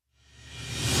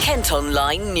Kent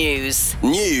Online News.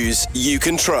 News you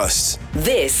can trust.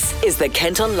 This is the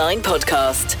Kent Online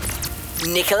Podcast.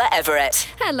 Nicola Everett.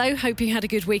 Hello, hope you had a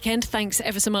good weekend. Thanks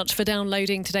ever so much for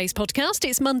downloading today's podcast.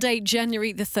 It's Monday,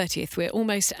 January the 30th. We're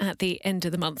almost at the end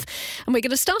of the month. And we're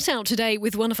going to start out today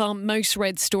with one of our most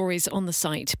read stories on the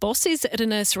site. Bosses at a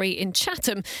nursery in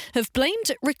Chatham have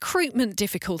blamed recruitment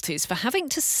difficulties for having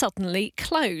to suddenly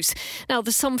close. Now,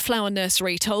 the Sunflower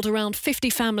Nursery told around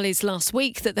 50 families last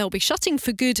week that they'll be shutting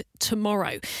for good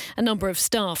tomorrow. A number of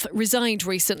staff resigned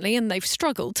recently and they've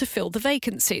struggled to fill the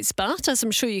vacancies. But as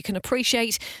I'm sure you can appreciate,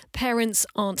 parents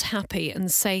aren't happy and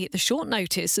say the short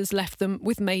notice has left them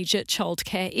with major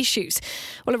childcare issues.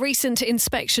 Well, a recent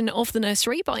inspection of the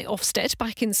nursery by Ofsted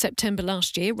back in September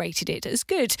last year rated it as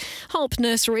good. Harp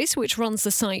Nurseries, which runs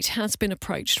the site, has been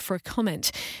approached for a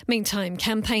comment. Meantime,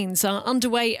 campaigns are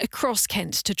underway across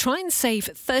Kent to try and save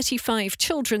 35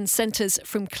 children's centres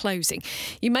from closing.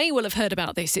 You may well have heard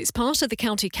about this. It's part of the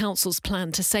County Council's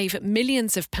plan to save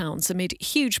millions of pounds amid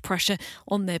huge pressure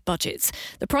on their budgets.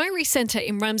 The Priory Centre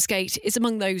in Ramsgate is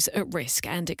among those at risk,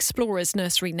 and Explorers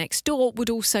Nursery next door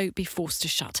would also be forced to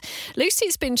shut.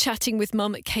 Lucy's been chatting with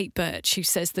mum Kate Birch, who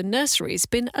says the nursery has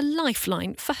been a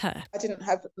lifeline for her. I didn't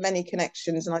have many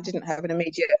connections and I didn't have an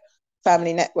immediate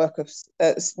family network of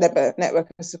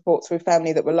support through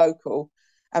family that were local.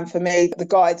 And for me, the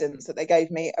guidance that they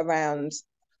gave me around,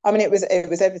 I mean, it was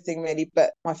everything really,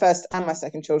 but my first and my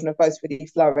second children have both really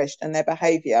flourished and their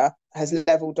behaviour has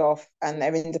levelled off and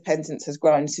their independence has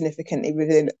grown significantly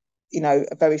within,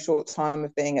 a very short time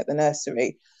of being at the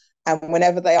nursery. And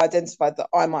whenever they identified that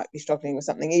I might be struggling with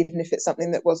something, even if it's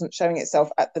something that wasn't showing itself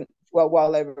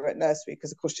while they were at nursery,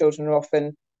 because of course children are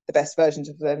often the best versions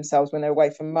of themselves when they're away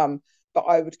from mum. But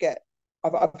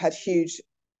I've had huge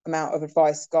amount of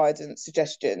advice, guidance,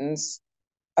 suggestions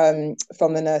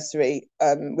from the nursery,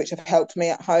 which have helped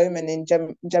me at home and in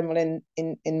general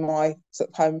in my sort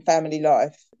of home family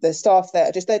life. The staff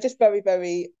there they're just very,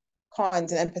 very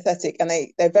kind and empathetic, and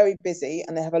they're very busy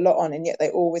and they have a lot on, and yet they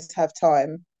always have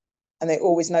time and they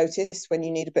always notice when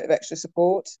you need a bit of extra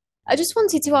support. I just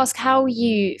wanted to ask how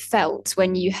you felt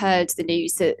when you heard the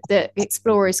news that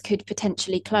Explorers could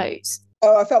potentially close.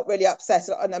 Oh, I felt really upset,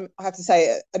 and I have to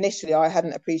say, initially I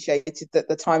hadn't appreciated that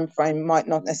the time frame might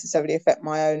not necessarily affect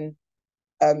my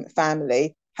own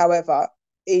family. However,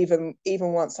 even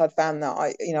once I'd found that,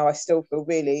 I still feel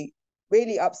really,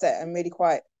 really upset and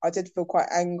I did feel quite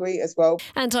angry as well.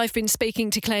 And I've been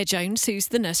speaking to Claire Jones, who's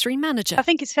the nursery manager. I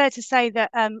think it's fair to say that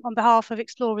on behalf of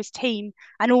Explorers team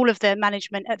and all of the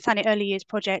management at Thanet Early Years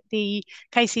Project, the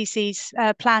KCC's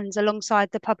plans alongside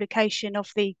the publication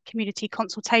of the community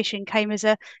consultation came as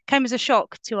a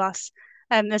shock to us.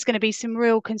 There's going to be some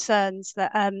real concerns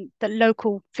that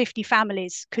local 50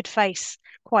 families could face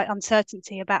quite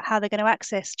uncertainty about how they're going to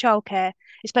access childcare,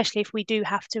 especially if we do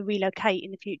have to relocate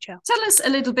in the future. Tell us a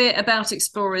little bit about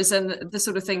Explorers and the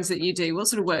sort of things that you do. What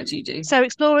sort of work do you do? So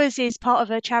Explorers is part of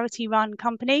a charity-run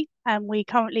company, and we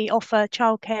currently offer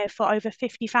childcare for over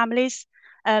 50 families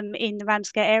in the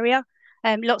Ramsgate area.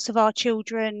 Lots of our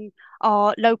children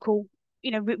are local,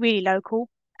 really local.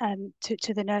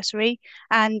 To the nursery,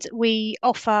 and we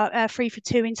offer a 3 for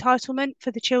 2 entitlement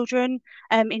for the children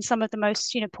in some of the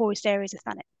most poorest areas of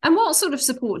Thanet. And what sort of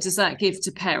support does that give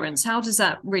to parents? How does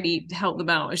that really help them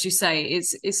out? As you say,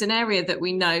 it's an area that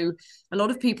we know a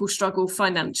lot of people struggle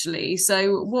financially.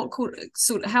 So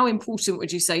how important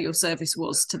would you say your service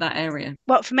was to that area?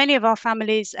 Well, for many of our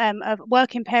families of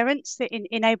working parents, it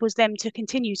enables them to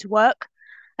continue to work.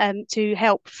 To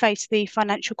help face the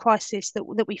financial crisis that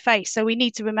we face. So we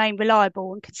need to remain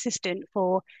reliable and consistent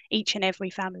for each and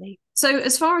every family. So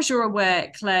as far as you're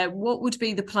aware, Claire, what would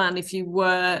be the plan if you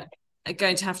were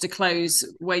going to have to close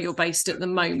where you're based at the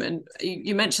moment?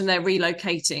 You mentioned they're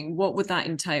relocating. What would that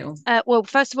entail? Well,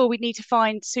 first of all, we'd need to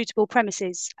find suitable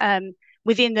premises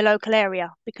within the local area,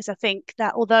 because I think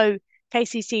that although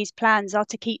KCC's plans are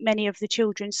to keep many of the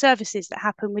children's services that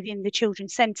happen within the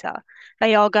children's centre,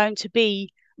 they are going to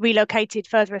be relocated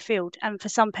further afield, and for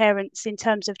some parents in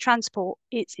terms of transport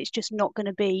it's just not going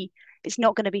to be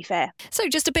fair. So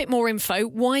just a bit more info.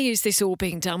 Why is this all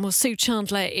being done? Well, Sue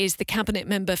Chandler is the Cabinet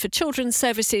Member for Children's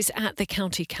Services at the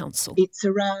County Council. It's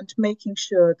around making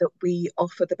sure that we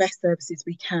offer the best services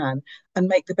we can and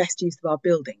make the best use of our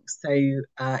buildings. So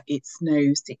it's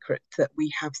no secret that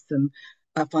we have some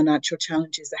financial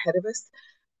challenges ahead of us,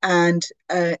 and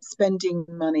spending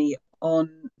money on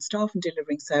staff and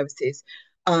delivering services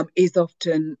is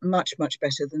often much, much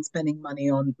better than spending money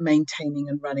on maintaining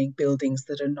and running buildings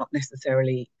that are not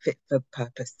necessarily fit for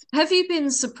purpose. Have you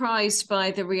been surprised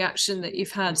by the reaction that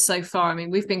you've had so far? I mean,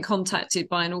 we've been contacted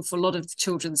by an awful lot of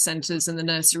children's centres and the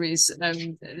nurseries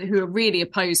who are really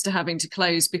opposed to having to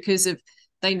close because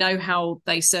they know how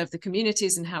they serve the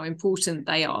communities and how important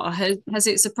they are. Has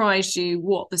it surprised you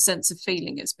what the sense of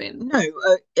feeling has been? No,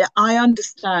 I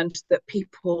understand that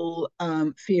people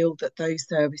feel that those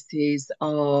services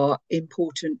are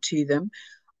important to them.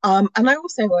 And I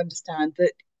also understand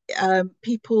that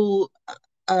people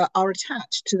are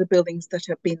attached to the buildings that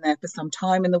have been there for some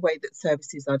time and the way that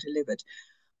services are delivered.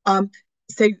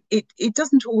 So it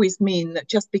doesn't always mean that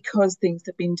just because things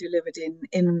have been delivered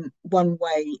in one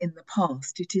way in the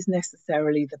past, it is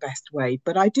necessarily the best way.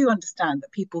 But I do understand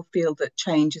that people feel that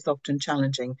change is often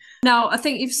challenging. Now, I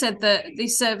think you've said that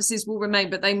these services will remain,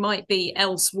 but they might be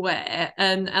elsewhere.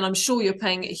 And I'm sure you're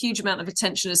paying a huge amount of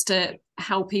attention as to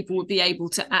how people would be able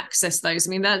to access those. I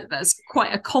mean, that's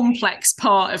quite a complex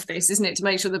part of this, isn't it? To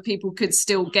make sure that people could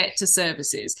still get to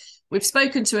services. We've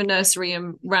spoken to a nursery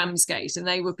in Ramsgate and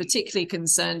they were particularly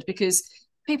concerned because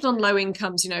people on low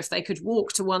incomes, if they could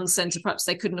walk to one centre, perhaps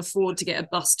they couldn't afford to get a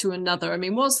bus to another. I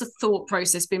mean, what's the thought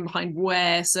process been behind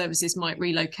where services might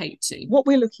relocate to? What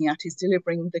we're looking at is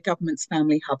delivering the government's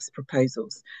family hubs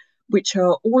proposals, which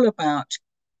are all about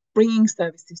bringing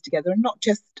services together, and not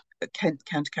just Kent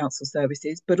County Council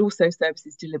services, but also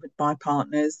services delivered by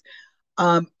partners,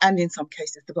 and in some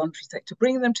cases the voluntary sector,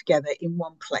 bringing them together in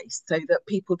one place so that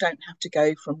people don't have to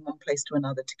go from one place to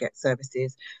another to get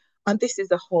services. And this is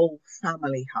a whole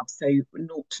family hub, so 0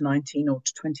 to 19 or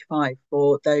to 25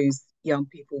 for those young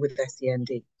people with SEND.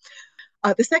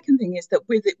 The second thing is that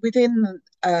within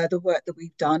the work that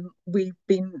we've done, we've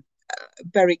been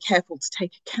very careful to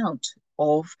take account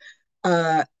of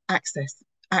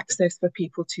access for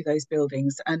people to those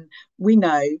buildings. And we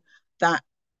know that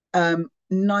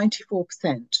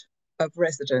 94% of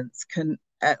residents can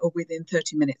or within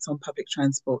 30 minutes on public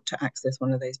transport to access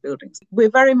one of those buildings.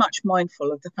 We're very much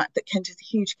mindful of the fact that Kent is a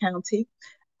huge county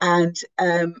and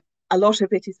a lot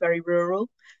of it is very rural.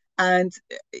 And,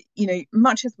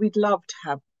 much as we'd love to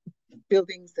have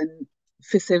buildings and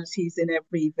facilities in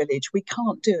every village, we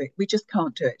can't do it. We just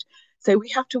can't do it. So we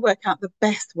have to work out the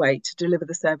best way to deliver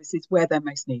the services where they're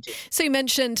most needed. So you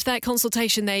mentioned that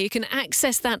consultation there. You can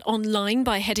access that online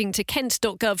by heading to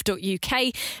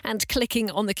kent.gov.uk and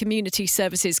clicking on the Community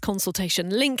Services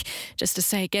Consultation link. Just to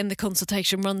say again, the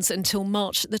consultation runs until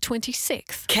March the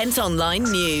 26th. Kent Online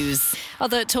News.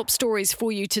 Other top stories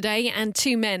for you today, and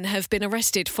 2 men have been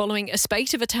arrested following a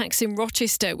spate of attacks in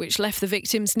Rochester, which left the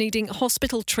victims needing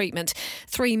hospital treatment.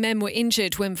 3 men were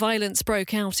injured when violence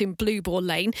broke out in Blue Boar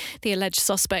Lane. The alleged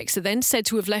suspects are then said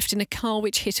to have left in a car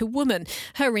which hit a woman.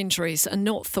 Her injuries are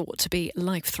not thought to be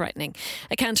life-threatening.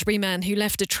 A Canterbury man who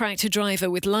left a tractor driver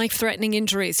with life-threatening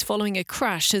injuries following a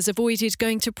crash has avoided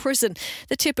going to prison.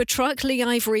 The tipper truck Lee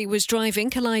Ivory was driving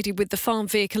collided with the farm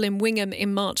vehicle in Wingham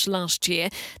in March last year.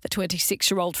 The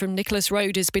 26-year-old from Nicholas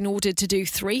Road has been ordered to do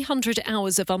 300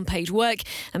 hours of unpaid work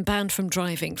and banned from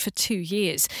driving for 2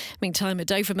 years. Meantime, a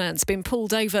Dover man's been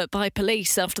pulled over by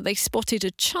police after they spotted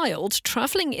a child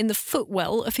travelling in the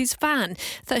footwell of his van.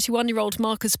 31-year-old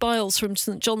Marcus Biles from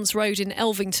St John's Road in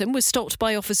Elvington was stopped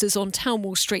by officers on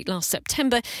Townwall Street last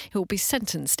September. He will be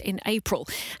sentenced in April.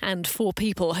 And 4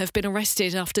 people have been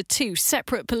arrested after 2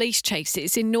 separate police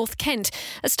chases in North Kent.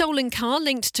 A stolen car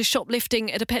linked to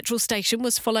shoplifting at a petrol station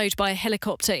was followed by a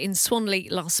helicopter in Swanley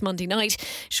last Monday night.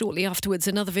 Shortly afterwards,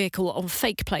 another vehicle on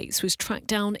fake plates was tracked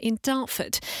down in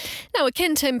Dartford. Now, a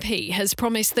Kent MP has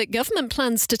promised that government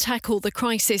plans to tackle the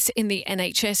crisis in the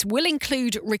NHS will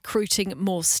include recruiting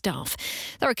more staff.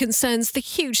 There are concerns the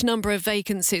huge number of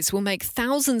vacancies will make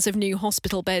thousands of new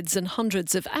hospital beds and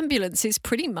hundreds of ambulances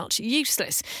pretty much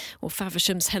useless. Well,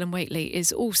 Faversham's Helen Whately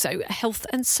is also a Health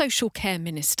and Social Care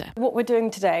Minister. What we're doing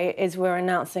today is we're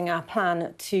announcing our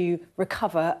plan to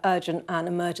recover urgent and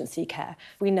emergency care.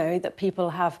 We know that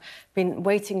people have been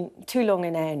waiting too long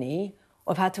in A&E,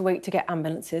 or have had to wait to get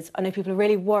ambulances. I know people are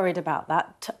really worried about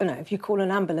that. If you call an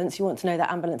ambulance, you want to know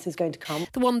that ambulance is going to come.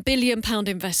 The £1 billion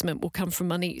investment will come from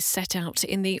money set out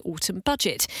in the autumn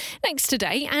budget. Next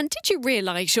today, and did you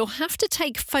realise you'll have to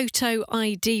take photo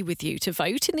ID with you to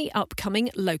vote in the upcoming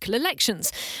local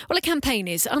elections? Well, a campaign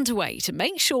is underway to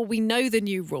make sure we know the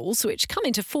new rules, which come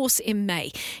into force in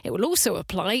May. It will also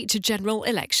apply to general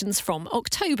elections from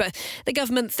October. The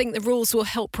government think the rules will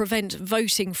help prevent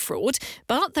voting fraud,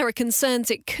 but there are concerns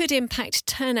concerns it could impact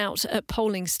turnout at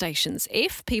polling stations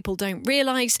if people don't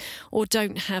realise or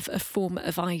don't have a form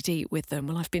of ID with them.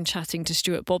 Well, I've been chatting to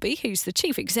Stuart Bobby, who's the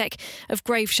Chief Exec of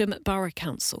Gravesham Borough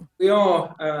Council. We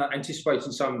are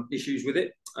anticipating some issues with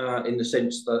it in the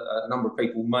sense that a number of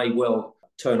people may well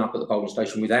turn up at the polling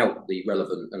station without the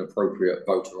relevant and appropriate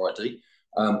voter ID.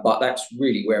 But that's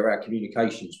really where our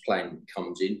communications plan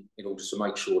comes in order to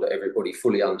make sure that everybody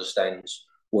fully understands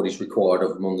what is required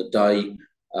of them on the day.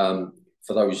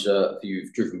 For those of you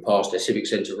who've driven past our Civic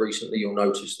Centre recently, you'll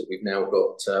notice that we've now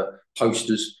got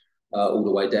posters all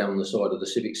the way down the side of the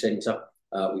Civic Centre.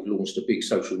 We've launched a big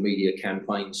social media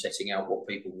campaign setting out what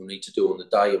people will need to do on the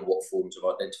day and what forms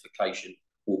of identification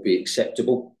will be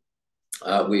acceptable.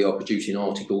 We are producing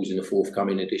articles in the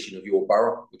forthcoming edition of Your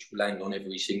Borough, which will land on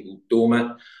every single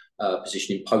doormat,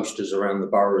 positioning posters around the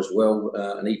borough as well,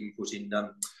 and even putting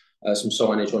some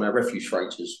signage on our refuse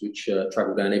freighters, which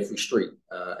travel down every street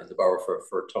in the borough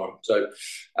for a time. So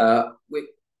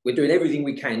we're doing everything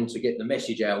we can to get the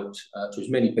message out to as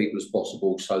many people as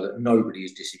possible so that nobody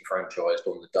is disenfranchised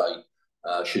on the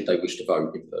day, should they wish to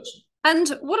vote in person. And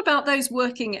what about those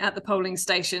working at the polling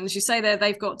stations? You say there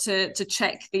they've got to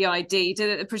check the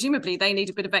ID. Presumably they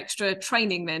need a bit of extra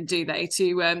training then, do they,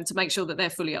 to make sure that they're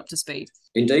fully up to speed?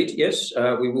 Indeed, yes.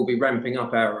 We will be ramping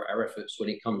up our efforts when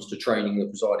it comes to training the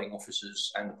presiding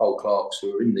officers and the poll clerks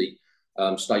who are in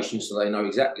the stations, so they know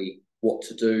exactly what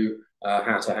to do,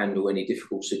 how to handle any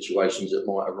difficult situations that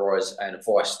might arise, and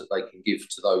advice that they can give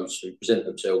to those who present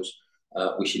themselves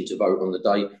wishing to vote on the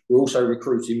day. We're also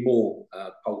recruiting more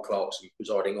poll clerks and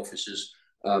presiding officers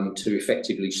to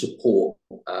effectively support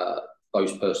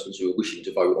those persons who are wishing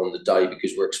to vote on the day,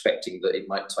 because we're expecting that it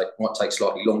might take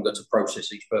slightly longer to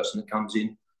process each person that comes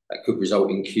in. That could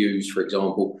result in queues, for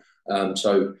example.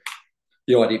 So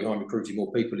the idea behind recruiting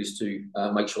more people is to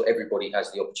make sure everybody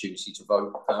has the opportunity to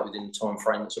vote within the time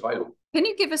frame that's available. Can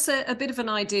you give us a bit of an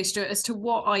idea, Stuart, as to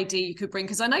what ID you could bring?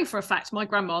 Because I know for a fact my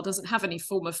grandma doesn't have any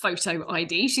form of photo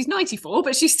ID. She's 94,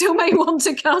 but she still may want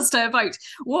to cast her vote.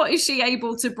 What is she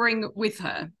able to bring with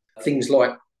her? Things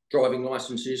like driving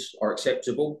licences are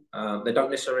acceptable. They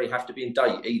don't necessarily have to be in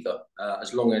date either,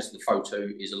 as long as the photo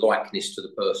is a likeness to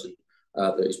the person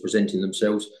that is presenting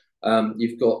themselves.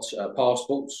 You've got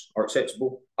passports are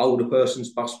acceptable, older persons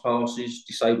bus passes,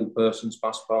 disabled persons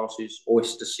bus passes,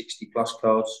 Oyster 60 plus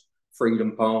cards,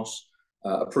 Freedom Pass,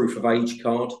 a proof of age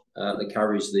card that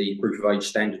carries the proof of age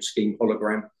standard scheme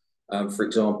hologram, for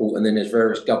example. And then there's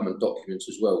various government documents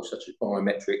as well, such as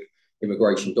biometric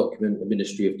immigration document, the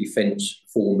Ministry of Defence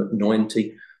Form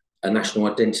 90, a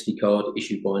national identity card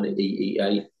issued by an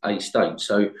EEA state.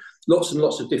 So lots and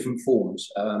lots of different forms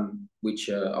which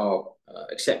are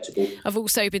acceptable. I've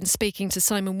also been speaking to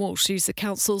Simon Walsh, who's the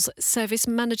council's service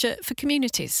manager for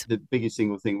communities. The biggest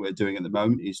single thing we're doing at the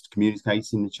moment is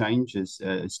communicating the change, as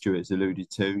Stuart's alluded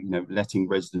to, letting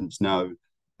residents know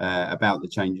about the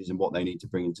changes and what they need to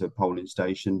bring into a polling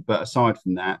station. But aside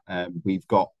from that, we've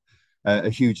got a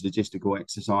huge logistical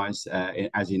exercise,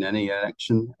 as in any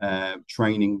election,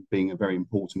 training being a very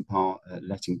important part,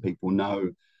 letting people know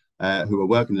who are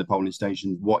working at the polling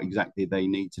stations what exactly they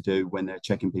need to do when they're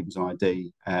checking people's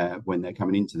ID when they're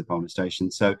coming into the polling station.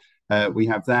 So we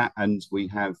have that, and we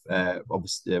have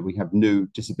obviously we have new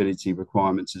disability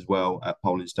requirements as well at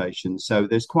polling stations. So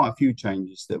there's quite a few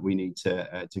changes that we need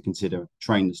to consider,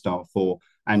 train the staff for,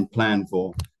 and plan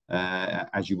for.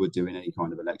 As you would do in any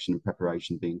kind of election,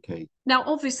 preparation being key. Now,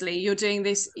 obviously, you're doing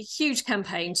this huge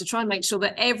campaign to try and make sure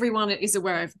that everyone is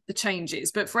aware of the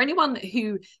changes. But for anyone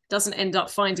who doesn't end up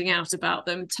finding out about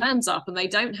them, turns up and they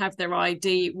don't have their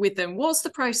ID with them, what's the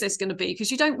process going to be?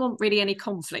 Because you don't want really any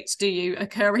conflict, do you,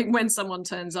 occurring when someone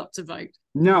turns up to vote?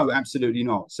 No, absolutely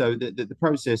not. So the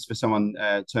process for someone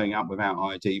turning up without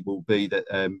ID will be that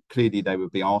clearly they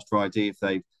would be asked for ID if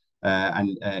they've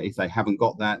if they haven't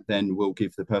got that, then we'll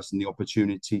give the person the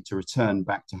opportunity to return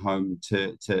back to home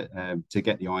to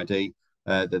get the ID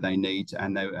that they need,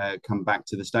 and they come back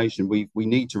to the station. We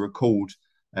need to record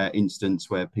instance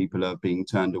where people are being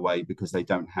turned away because they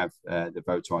don't have the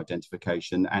voter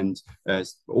identification, and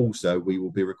also we will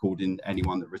be recording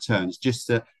anyone that returns, just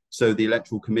so the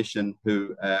Electoral Commission,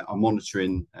 who are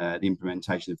monitoring the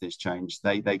implementation of this change,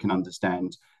 they can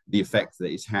understand the effect that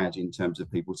it's had in terms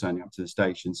of people turning up to the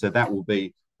station. So that will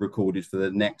be recorded for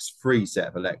the next 3 set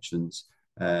of elections,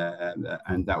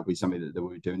 and that will be something that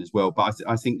we'll be doing as well. But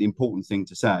I think the important thing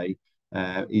to say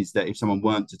is that if someone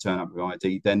weren't to turn up with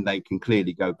ID, then they can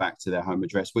clearly go back to their home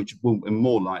address, which will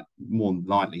more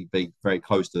likely be very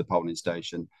close to the polling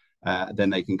station. Then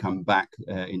they can come back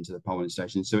into the polling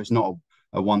station. So it's not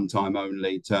a one-time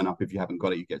only, turn up. If you haven't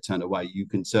got it, you get turned away. You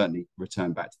can certainly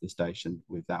return back to the station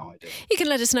with that ID. You can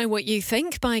let us know what you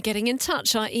think by getting in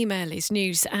touch. Our email is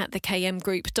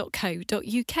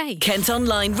news@thekmgroup.co.uk. Kent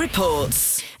Online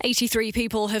reports. 83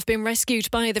 people have been rescued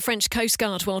by the French Coast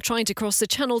Guard while trying to cross the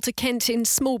Channel to Kent in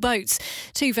small boats.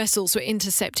 2 vessels were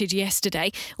intercepted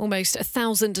yesterday. Almost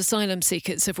 1,000 asylum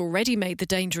seekers have already made the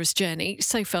dangerous journey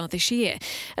so far this year.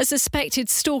 A suspected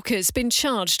stalker has been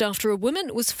charged after a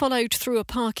woman was followed through a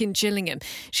park in Gillingham.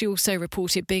 She also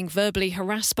reported being verbally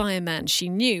harassed by a man she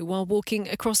knew while walking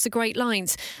across the Great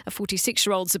Lines. A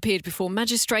 46-year-old's appeared before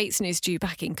magistrates and is due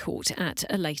back in court at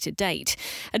a later date.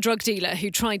 A drug dealer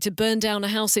who tried to burn down a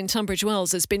house in Tunbridge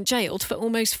Wells has been jailed for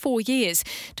almost 4 years.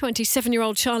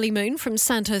 27-year-old Charlie Moon from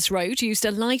Sandhurst Road used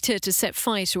a lighter to set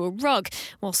fire to a rug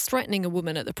whilst threatening a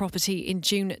woman at the property in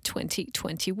June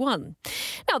 2021.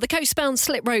 Now, the coastbound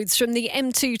slip roads from the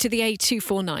M2 to the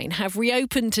A249 have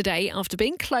reopened today after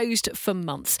being closed for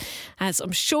months. As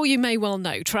I'm sure you may well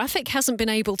know, traffic hasn't been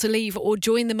able to leave or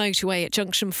join the motorway at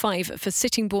Junction 5 for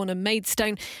Sittingbourne and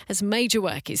Maidstone as major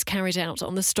work is carried out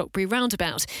on the Stockbury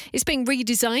roundabout. It's being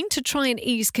redesigned to try and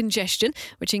ease congestion,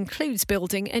 which includes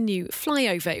building a new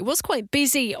flyover. It was quite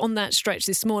busy on that stretch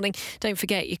this morning. Don't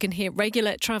forget, you can hear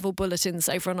regular travel bulletins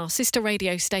over on our sister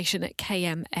radio station at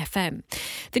KMFM.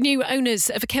 The new owners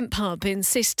of a Kent pub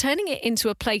insist turning it into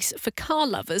a place for car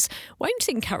lovers won't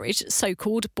encourage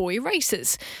so-called boy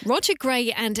racers. Roger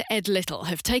Gray and Ed Little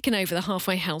have taken over the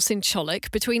halfway house in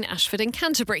Chollock between Ashford and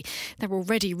Canterbury. They're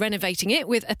already renovating it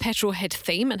with a petrolhead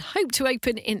theme and hope to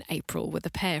open in April. With the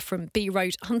pair from B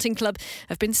Road Hunting Club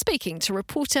have been speaking to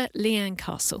reporter Leanne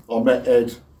Castle. I met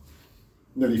Ed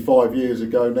nearly 5 years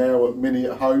ago now at Mini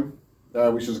at Home,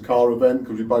 which is a car event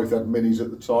because we both had Minis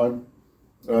at the time.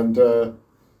 And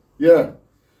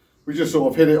we just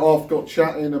sort of hit it off, got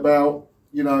chatting about,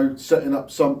 setting up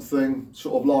something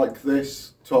sort of like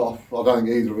this. I don't think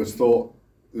either of us thought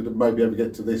it would maybe ever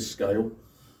get to this scale.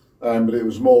 But it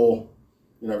was more,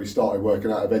 we started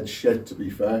working out of Ed's shed, to be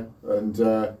fair. And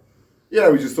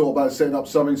we just thought about setting up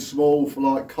something small for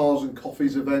like cars and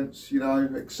coffees events,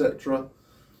 etc.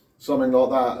 Something like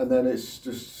that. And then it's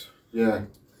just,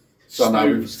 somehow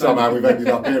we've ended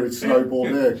up here. It's snowballed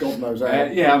here. God knows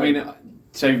how.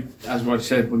 So as Rog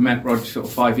said, we met Rog sort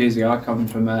of 5 years ago.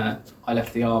 I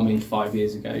left the army 5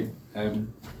 years ago. I've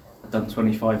done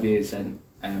 25 years then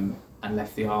and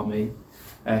left the army.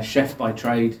 Chef by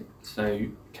trade, so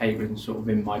catering sort of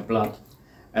in my blood.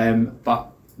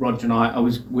 But Rog and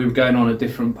we were going on a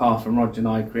different path, and Rog and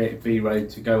I created B Road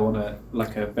to go on a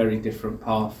very different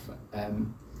path.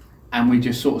 And we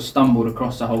just sort of stumbled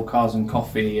across the whole cars and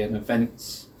coffee and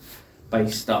events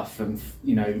based stuff, and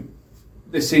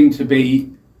there seemed to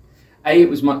be it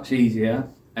was much easier,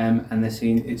 and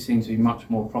it seemed to be much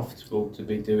more profitable to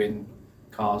be doing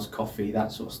cars, coffee,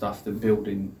 that sort of stuff than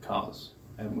building cars,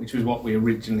 which was what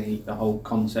the whole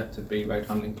concept of B Road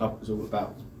Hunting Club was all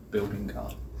about, building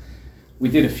cars. We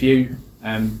did a few,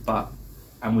 and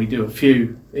we do a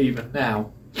few even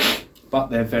now, but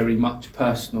they're very much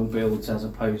personal builds as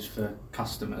opposed for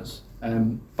customers.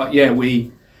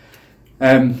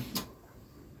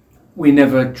 We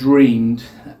never dreamed,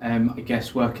 I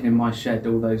guess, working in my shed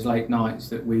all those late nights,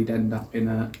 that we'd end up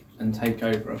and take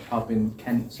over a pub in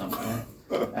Kent somewhere,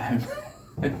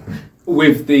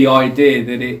 with the idea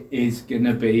that it is going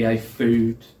to be a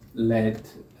food-led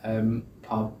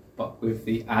pub, but with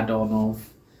the add-on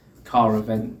of car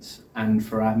events and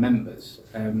for our members.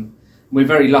 We're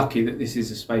very lucky that this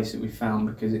is a space that we found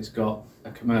because it's got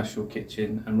a commercial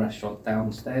kitchen and restaurant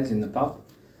downstairs in the pub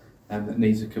that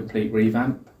needs a complete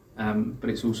revamp. But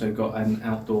it's also got an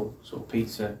outdoor sort of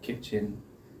pizza kitchen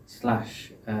 / sort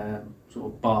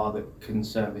of bar that can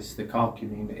service the car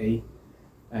community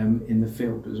in the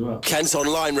field as well. Kent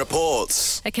Online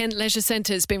reports. A Kent leisure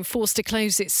centre has been forced to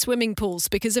close its swimming pools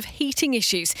because of heating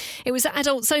issues. It was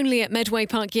adults only at Medway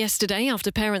Park yesterday after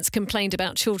parents complained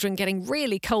about children getting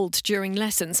really cold during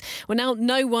lessons. Well, now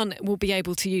no one will be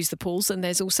able to use the pools, and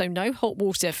there's also no hot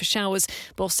water for showers.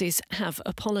 Bosses have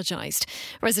apologised.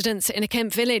 Residents in a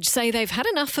Kent village say they've had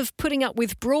enough of putting up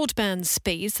with broadband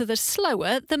speeds that are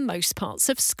slower than most parts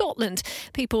of Scotland.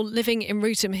 People living in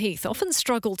Rootham Heath often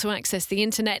struggle to access the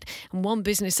internet internet, and one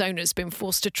business owner has been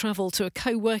forced to travel to a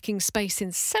co-working space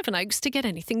in Sevenoaks to get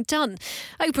anything done.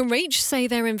 Openreach say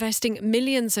they're investing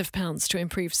millions of pounds to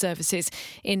improve services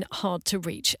in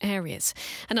hard-to-reach areas.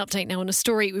 An update now on a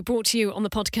story we brought to you on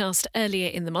the podcast earlier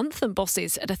in the month, and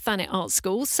bosses at a Thanet Art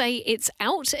School say it's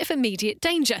out of immediate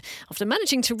danger after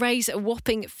managing to raise a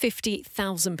whopping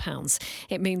 £50,000.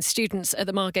 It means students at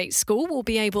the Margate School will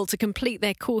be able to complete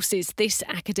their courses this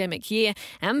academic year,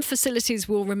 and facilities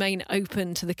will remain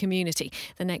open to the community.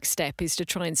 The next step is to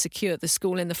try and secure the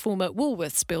school in the former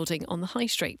Woolworths building on the High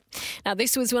Street. Now,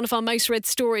 this was one of our most read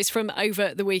stories from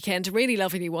over the weekend. A really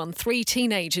lovely one. 3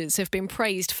 teenagers have been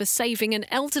praised for saving an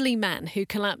elderly man who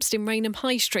collapsed in Rainham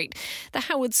High Street. The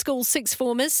Howard School sixth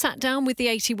formers sat down with the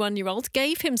 81-year-old,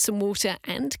 gave him some water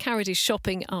and carried his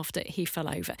shopping after he fell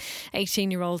over.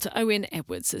 18-year-old Owen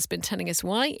Edwards has been telling us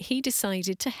why he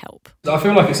decided to help. I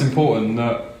feel like it's important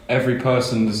that every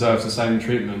person deserves the same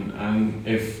treatment, and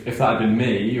if that had been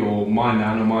me or my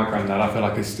nan or my granddad, I feel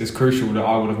like it's crucial that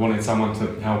I would have wanted someone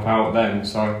to help out then,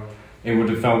 so it would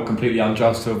have felt completely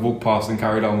unjust to have walked past and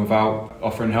carried on without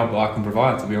offering help that I can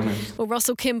provide, to be honest. Well,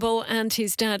 Russell Kimball and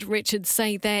his dad Richard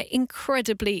say they're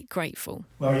incredibly grateful.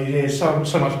 Well, you hear so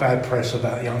much bad press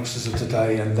about youngsters of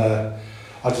today, and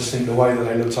I just think the way that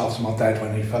they looked after my dad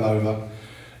when he fell over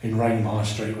in Rainham High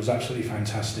Street was absolutely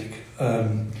fantastic.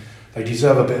 They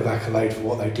deserve a bit of accolade for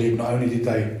what they did. Not only did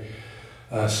they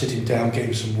sit him down, get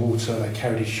him some water, they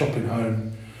carried his shopping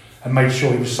home and made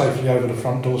sure he was safely over the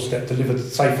front doorstep, delivered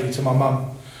safely to my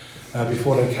mum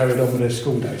before they carried on with their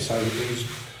school day. So it was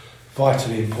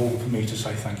vitally important for me to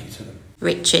say thank you to them.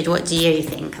 Richard, what do you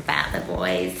think about the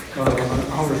boys? Well,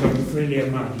 I was really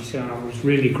amazed, and I was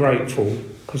really grateful,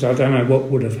 because I don't know what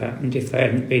would have happened if they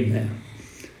hadn't been there.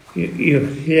 You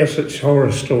hear such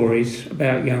horror stories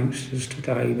about youngsters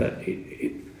today that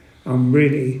I'm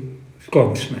really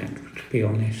gobsmacked, to be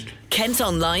honest. Kent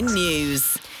Online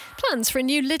News. Plans for a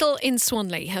new Lidl in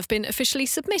Swanley have been officially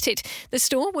submitted. The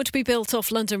store would be built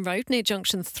off London Road near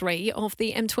Junction 3 of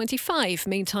the M25.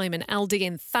 Meantime, an Aldi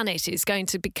in Thanet is going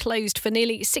to be closed for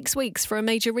nearly 6 weeks for a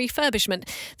major refurbishment.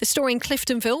 The store in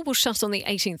Cliftonville will shut on the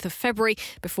 18th of February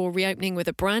before reopening with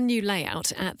a brand new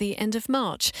layout at the end of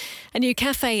March. A new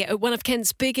cafe at one of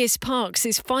Kent's biggest parks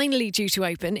is finally due to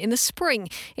open in the spring.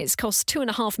 It's cost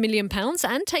 £2.5 million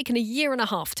and taken a year and a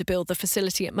half to build the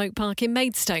facility at Moat Park in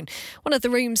Maidstone. One of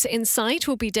the rooms inside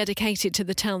will be dedicated to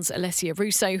the town's Alessia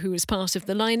Russo, who was part of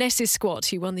the Lionesses squad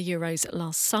who won the Euros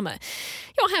last summer.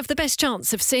 You'll have the best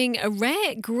chance of seeing a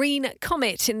rare green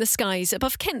comet in the skies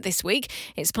above Kent this week.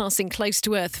 It's passing close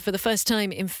to Earth for the first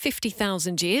time in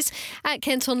 50,000 years. At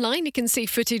Kent Online, you can see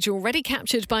footage already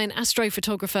captured by an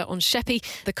astrophotographer on Sheppey.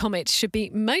 The comet should be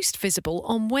most visible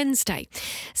on Wednesday.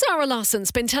 Zara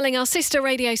Larsson's been telling our sister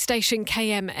radio station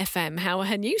KM FM how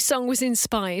her new song was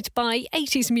inspired by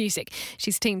 80s music.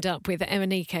 She's teamed up with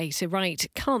Emanike to write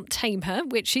Can't Tame Her,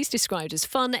 which she's described as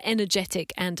fun,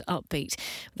 energetic and upbeat.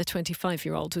 The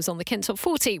 25-year-old was on the Kent Top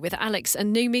 40 with Alex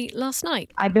and Numi last night.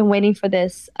 I've been waiting for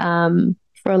this for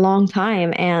a long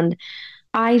time, and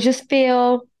I just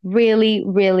feel really,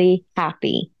 really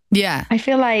happy. Yeah. I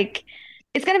feel like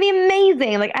it's going to be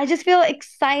amazing. Like, I just feel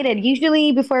excited.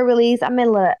 Usually before release, I'm a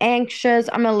little anxious.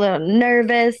 I'm a little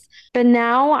nervous. But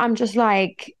now I'm just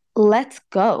like, let's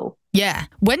go. Yeah.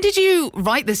 When did you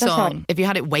write this song? Have you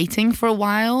had it waiting for a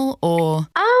while or?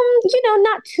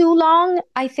 Not too long.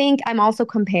 I think I'm also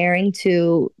comparing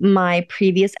to my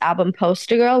previous album,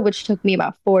 Poster Girl, which took me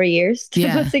about 4 years to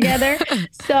put together.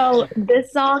 So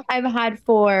this song I've had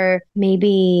for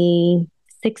maybe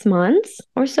 6 months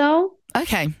or so.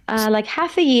 Okay. Like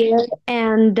half a year.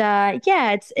 And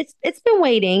it's been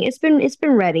waiting. It's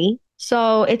been ready.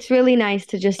 So it's really nice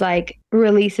to just like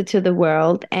release it to the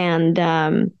world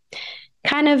and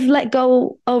kind of let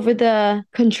go over the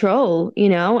control,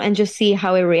 and just see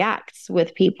how it reacts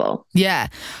with people. Yeah.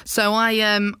 So I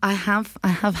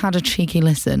have had a cheeky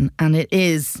listen, and it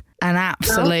is an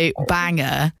absolute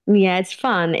banger. Yeah, it's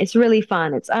fun. It's really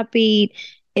fun. It's upbeat.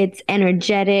 It's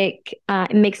energetic.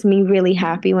 It makes me really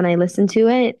happy when I listen to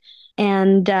it.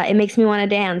 And it makes me want to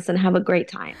dance and have a great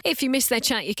time. If you missed their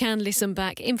chat, you can listen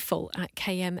back in full at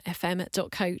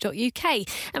kmfm.co.uk.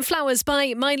 And Flowers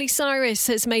by Miley Cyrus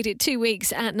has made it 2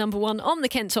 weeks at number 1 on the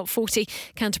Kent Top 40.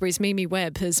 Canterbury's Mimi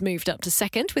Webb has moved up to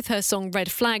second with her song Red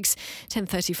Flags.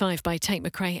 10:35 by Tate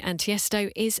McRae and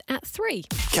Tiesto is at 3.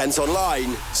 Kent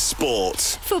Online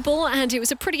Sport. Football, and it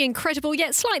was a pretty incredible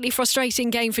yet slightly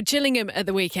frustrating game for Gillingham at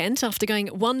the weekend. After going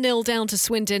 1-0 down to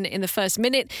Swindon in the first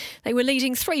minute, they were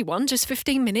leading 3-1 1-1 just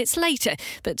 15 minutes later.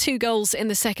 But 2 goals in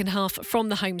the second half from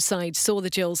the home side saw the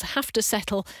Gills have to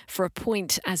settle for a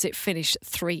point as it finished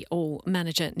 3-3.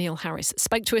 Manager Neil Harris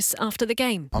spoke to us after the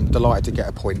game. I'm delighted to get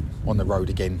a point on the road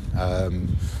again.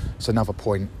 It's another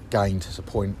point gained. It's a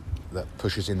point that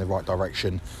pushes in the right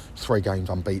direction. 3 games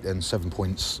unbeaten, 7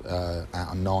 points out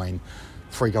of 9.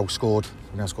 3 goals scored.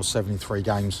 We now scored 7 in 3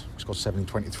 games. We scored 7 in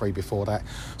 23 before that.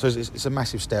 So it's a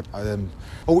massive step.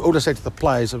 All I said to the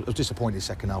players, I was disappointed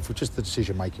second half with just the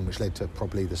decision making, which led to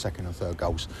probably the second and third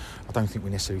goals. I don't think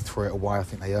we necessarily threw it away. I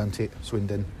think they earned it.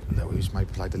 Swindon, we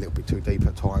maybe played a little bit too deep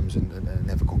at times and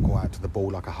never got quite out to the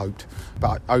ball like I hoped.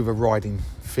 But overriding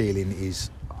feeling is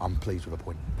I'm pleased with a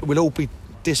point. We'll all be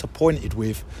disappointed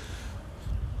with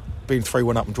being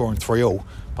 3-1 up and drawing 3-3,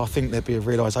 but I think there'd be a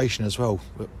realisation as well.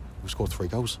 We scored 3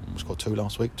 goals. We scored 2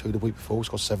 last week, 2 the week before. We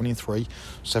scored 7 in 3,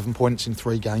 7 points in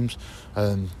 3 games.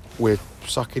 We're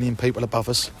sucking in people above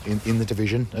us in the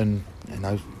division, and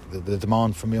the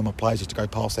demand from me and my players is to go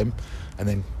past them and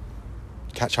then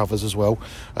catch others as well.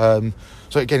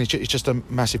 So again, it's just a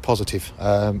massive positive.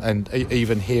 And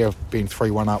even here, being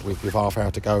 3-1 up with half hour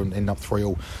to go and end up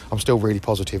 3-3, I'm still really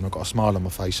positive and I've got a smile on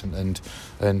my face and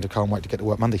I can't wait to get to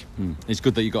work Monday. It's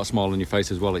good that you've got a smile on your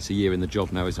face as well. It's a year in the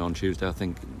job now, isn't it, on Tuesday, I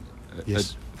think.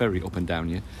 Yes. A very up and down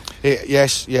year.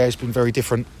 Yes, it's been very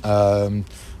different.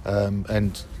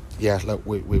 And yeah, look,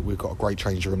 we've got a great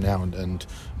change room now, and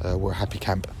we're a happy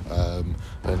camp,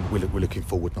 and we're looking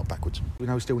forward, not backwards. We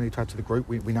know we still need to add to the group.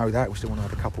 We know that. We still want to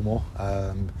add a couple more,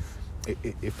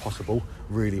 if possible.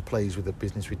 Really pleased with the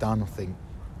business we've done. I think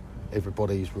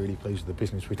everybody's really pleased with the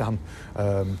business we've done,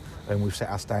 and we've set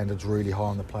our standards really high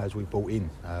on the players we've brought in.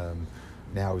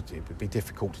 Now it would be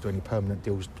difficult to do any permanent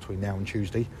deals between now and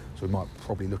Tuesday, so we might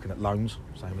probably looking at loans,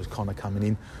 same as Connor coming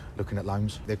in, looking at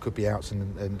loans. There could be outs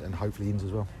and hopefully ins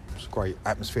as well. It's a great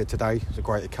atmosphere today. It's a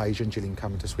great occasion. Gillingham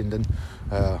coming to Swindon.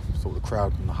 I thought the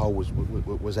crowd on the whole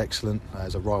was excellent.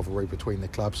 There's a rivalry between the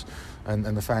clubs, and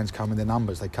the fans come in their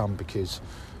numbers. They come because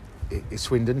it's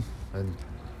Swindon and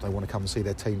they want to come and see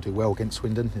their team do well against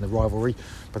Swindon in a rivalry,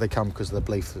 but they come because of the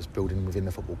belief that's building within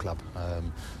the football club.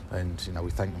 And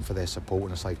we thank them for their support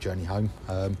and a safe journey home.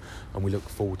 And we look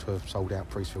forward to a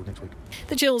sold-out Priestfield next week.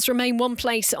 The Gills remain 1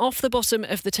 place off the bottom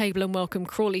of the table and welcome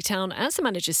Crawley Town, as the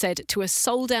manager said, to a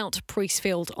sold-out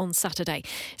Priestfield on Saturday.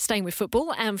 Staying with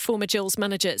football, and former Gills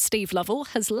manager Steve Lovell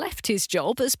has left his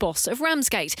job as boss of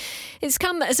Ramsgate. It's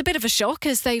come as a bit of a shock,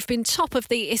 as they've been top of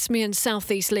the Isthmian South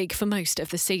East League for most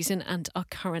of the season and are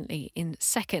currently in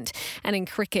second. And in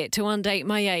cricket, Tuande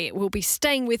Maye will be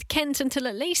staying with Kent until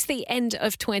at least the end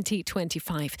of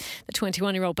 2025. The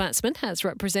 21-year-old batsman has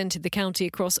represented the county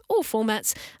across all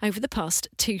formats over the past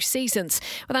 2 seasons.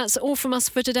 Well, that's all from us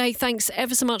for today. Thanks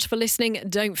ever so much for listening.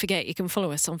 Don't forget you can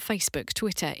follow us on Facebook,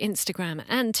 Twitter, Instagram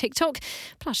and TikTok.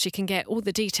 Plus you can get all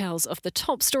the details of the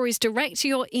top stories direct to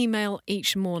your email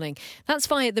each morning. That's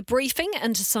via The Briefing,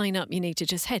 and to sign up you need to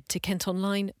just head to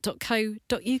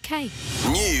kentonline.co.uk.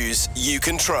 News you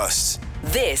can trust.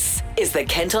 This is the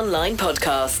Kent Online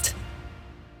Podcast.